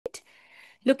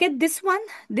Look at this one.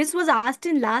 This was asked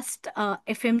in last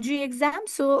FMG exam.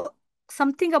 So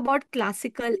something about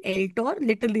classical LTOR,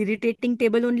 little irritating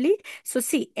table only. So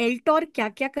see, LTOR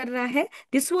क्या कर रहा है?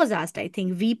 This was asked, I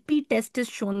think. VP test is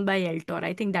shown by LTOR.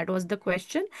 I think that was the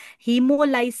question.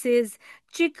 Hemolysis,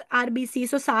 चिक RBC.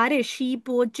 So सारे sheep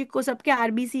हो, चिक हो, सबके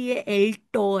RBC है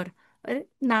LTOR. अरे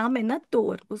नाम है ना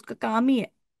तोड़, उसका काम ही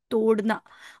है तोड़ना।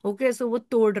 ओके, सो वो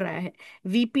तोड़ रहा है।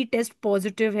 वीपी टेस्ट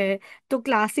पॉजिटिव है, तो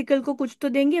क्लासिकल को कुछ तो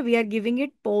देंगे। We are giving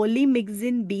it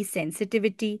polymyxin B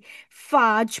sensitivity,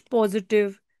 फाज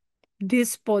positive,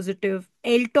 this positive,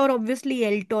 एल्टोर obviously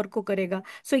एल्टोर को करेगा।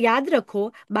 सो याद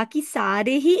रखो, बाकी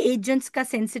सारे ही एजेंट्स का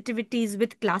sensitivity is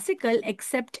with classical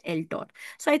accept एल्टोर।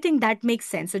 So I think that makes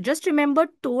sense. So just remember,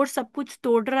 तोड़ सब कुछ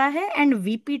तोड़ रहा है and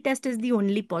VP test is the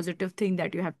only positive thing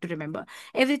that you have to remember.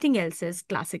 Everything else is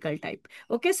classical type.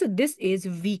 Okay, so this is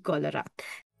we cholera.